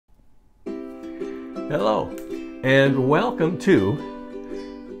Hello, and welcome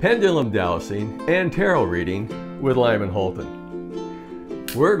to Pendulum Dowsing and Tarot Reading with Lyman Holton.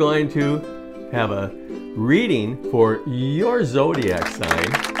 We're going to have a reading for your zodiac sign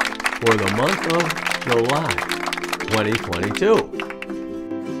for the month of July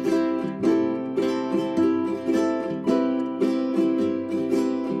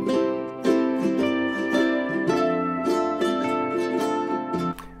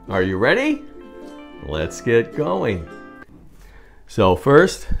Are you ready? Let's get going. So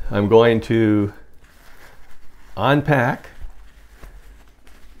first, I'm going to unpack,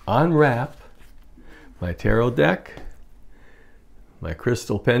 unwrap my tarot deck, my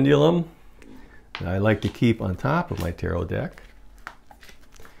crystal pendulum that I like to keep on top of my tarot deck,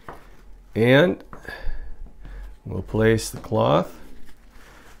 and we'll place the cloth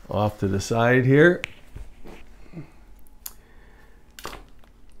off to the side here.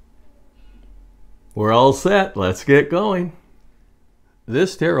 We're all set. Let's get going.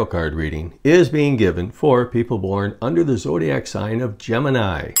 This tarot card reading is being given for people born under the zodiac sign of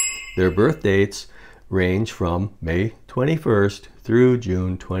Gemini. Their birth dates range from May 21st through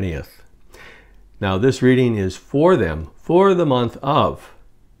June 20th. Now this reading is for them for the month of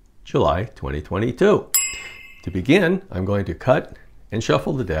July 2022. To begin, I'm going to cut and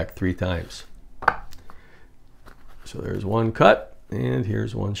shuffle the deck 3 times. So there's one cut and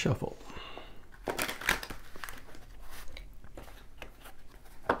here's one shuffle.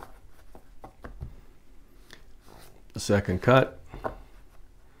 The second cut,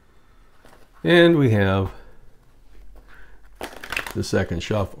 and we have the second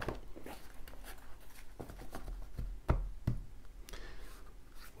shuffle.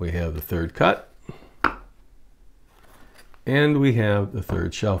 We have the third cut, and we have the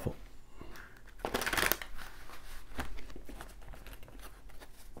third shuffle.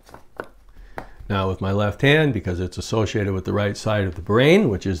 Now with my left hand, because it's associated with the right side of the brain,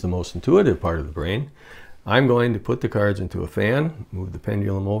 which is the most intuitive part of the brain, I'm going to put the cards into a fan, move the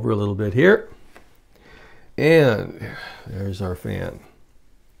pendulum over a little bit here, and there's our fan.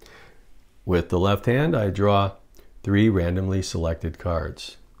 With the left hand, I draw 3 randomly selected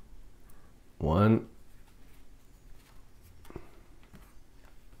cards. 1,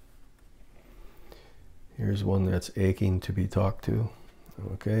 here's one that's aching to be talked to,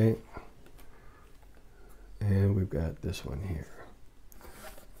 okay, and we've got this one here.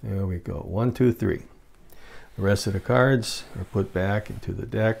 There we go, 1, 2, 3. The rest of the cards are put back into the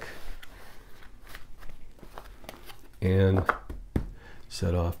deck and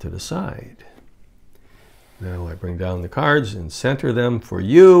set off to the side. Now I bring down the cards and center them for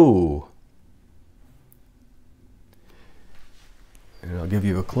you. And I'll give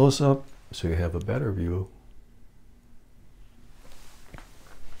you a close-up so you have a better view.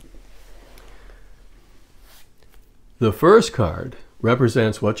 The first card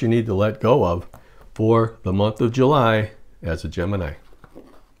represents what you need to let go of for the month of July as a Gemini.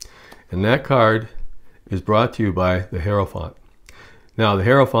 And that card is brought to you by the Hierophant. Now the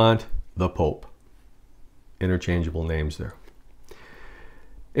Hierophant, the Pope. Interchangeable names there.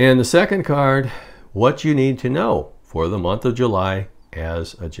 And the second card, what you need to know for the month of July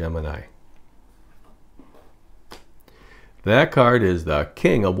as a Gemini. That card is the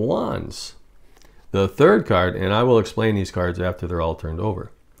King of Wands. The third card, and I will explain these cards after they're all turned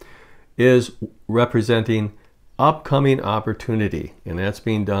over, is representing upcoming opportunity, and that's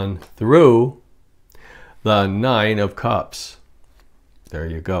being done through the 9 of Cups. There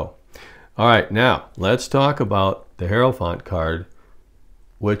you go. All right, now let's talk about the Hierophant card,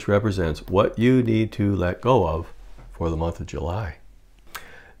 which represents what you need to let go of for the month of July.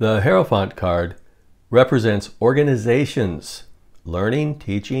 The Hierophant card represents organizations, learning,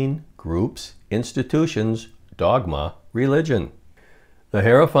 teaching, groups, institutions, dogma, religion. The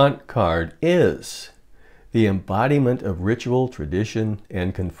Hierophant card is the embodiment of ritual, tradition,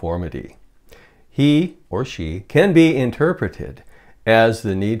 and conformity. He or she can be interpreted as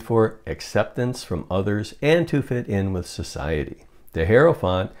the need for acceptance from others and to fit in with society. The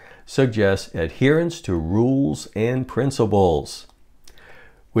Hierophant suggests adherence to rules and principles,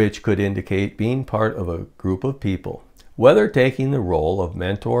 which could indicate being part of a group of people, whether taking the role of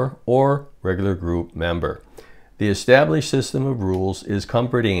mentor or regular group member. The established system of rules is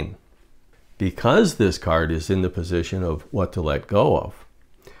comforting. Because this card is in the position of what to let go of,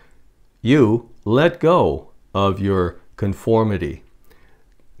 you let go of your conformity.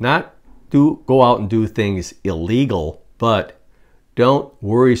 Not go out and do things illegal, but don't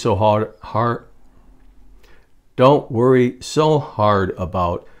worry so hard. Don't worry so hard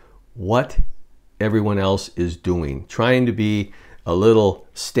about what everyone else is doing, trying to be a little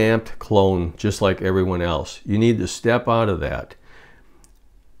stamped clone just like everyone else. You need to step out of that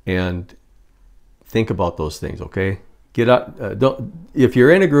and think about those things, okay? Get out. If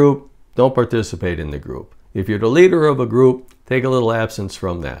you're in a group, don't participate in the group. If you're the leader of a group, take a little absence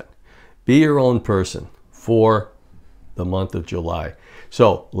from that. Be your own person for the month of July.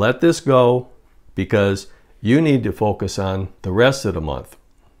 So let this go, because you need to focus on the rest of the month.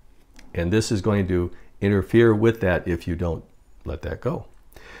 And this is going to interfere with that if you don't let that go.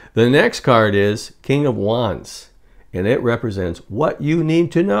 The next card is King of Wands, and it represents what you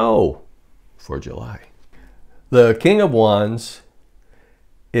need to know for July. The King of Wands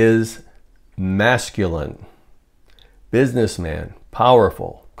is masculine, businessman,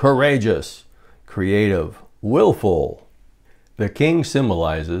 powerful, courageous, creative, willful. The king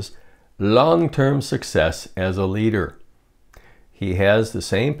symbolizes long-term success as a leader. He has the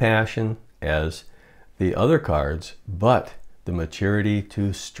same passion as the other cards, but the maturity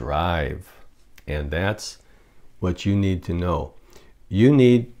to strive. And that's what you need to know. You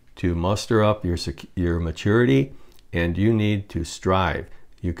need to muster up your maturity, and you need to strive.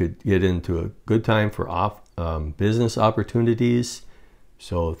 You could get into a good time for business opportunities.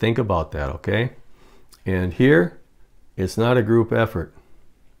 So think about that, okay? And here, it's not a group effort.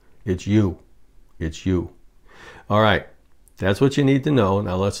 It's you. It's you. All right. That's what you need to know.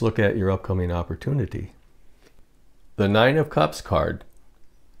 Now let's look at your upcoming opportunity. The Nine of Cups card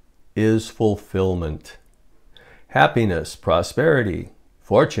is fulfillment. Happiness, prosperity,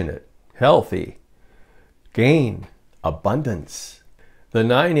 fortunate, healthy, gain, abundance. The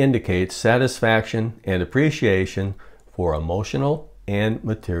 9 indicates satisfaction and appreciation for emotional and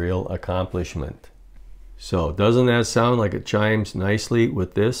material accomplishment. So doesn't that sound like it chimes nicely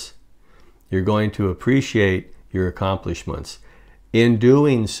with this? You're going to appreciate your accomplishments. In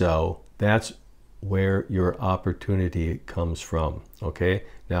doing so, that's where your opportunity comes from, okay?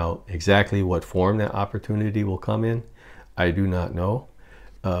 Now, exactly what form that opportunity will come in, I do not know.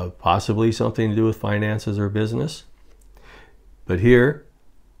 Possibly something to do with finances or business. But here,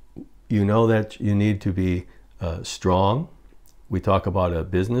 you know that you need to be strong. We talk about a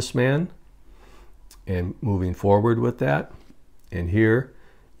businessman and moving forward with that. And here,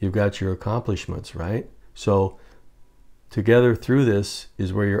 you've got your accomplishments, right? So together through this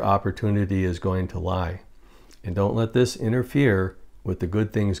is where your opportunity is going to lie. And don't let this interfere with the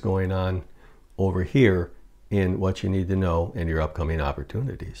good things going on over here in what you need to know and your upcoming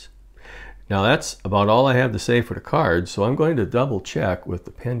opportunities. Now that's about all I have to say for the cards, so I'm going to double check with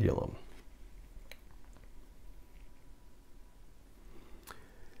the pendulum.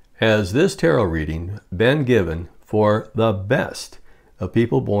 Has this tarot reading been given for the best of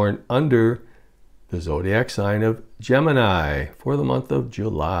people born under the zodiac sign of Gemini for the month of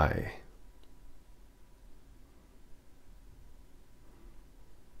July?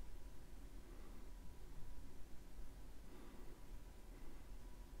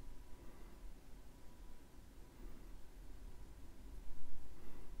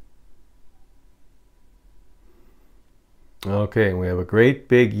 Okay, we have a great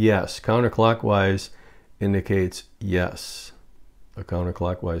big yes. Counterclockwise indicates yes. A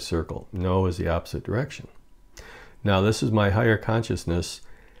counterclockwise circle. No is the opposite direction. Now this is my higher consciousness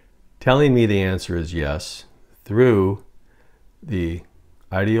telling me the answer is yes through the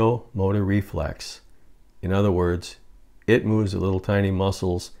ideomotor reflex. In other words, it moves the little tiny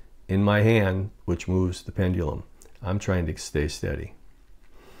muscles in my hand, which moves the pendulum. I'm trying to stay steady.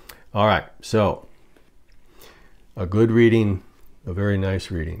 All right, so a good reading, a very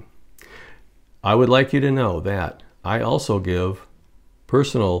nice reading. I would like you to know that I also give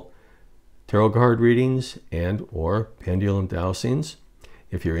personal tarot card readings and or pendulum dowsings.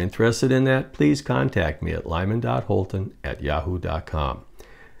 If you're interested in that, please contact me at lyman.holton@yahoo.com.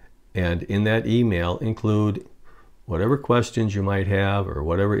 And in that email, include whatever questions you might have or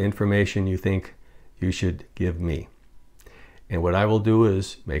whatever information you think you should give me. And what I will do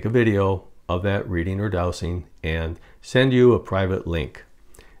is make a video of that reading or dowsing and send you a private link.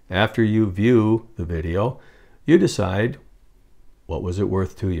 After you view the video, you decide what was it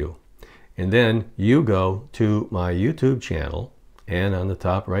worth to you. And then you go to my YouTube channel, and on the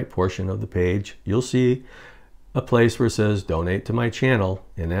top right portion of the page, you'll see a place where it says donate to my channel,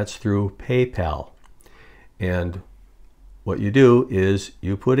 and that's through PayPal. And what you do is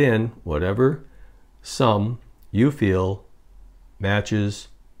you put in whatever sum you feel matches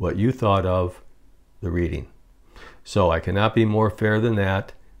what you thought of the reading. So I cannot be more fair than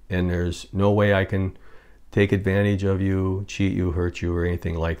that, and there's no way I can take advantage of you, cheat you, hurt you, or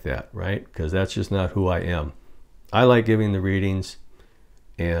anything like that, right? Because that's just not who I am. I like giving the readings,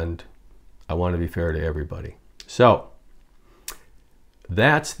 and I want to be fair to everybody. So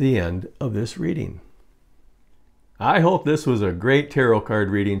that's the end of this reading. I hope this was a great tarot card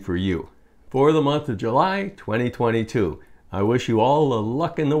reading for you for the month of July 2022. I wish you all the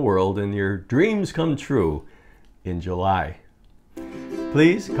luck in the world and your dreams come true in July.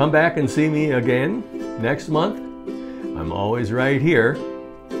 Please come back and see me again next month. I'm always right here.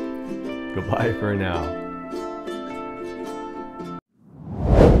 Goodbye for now.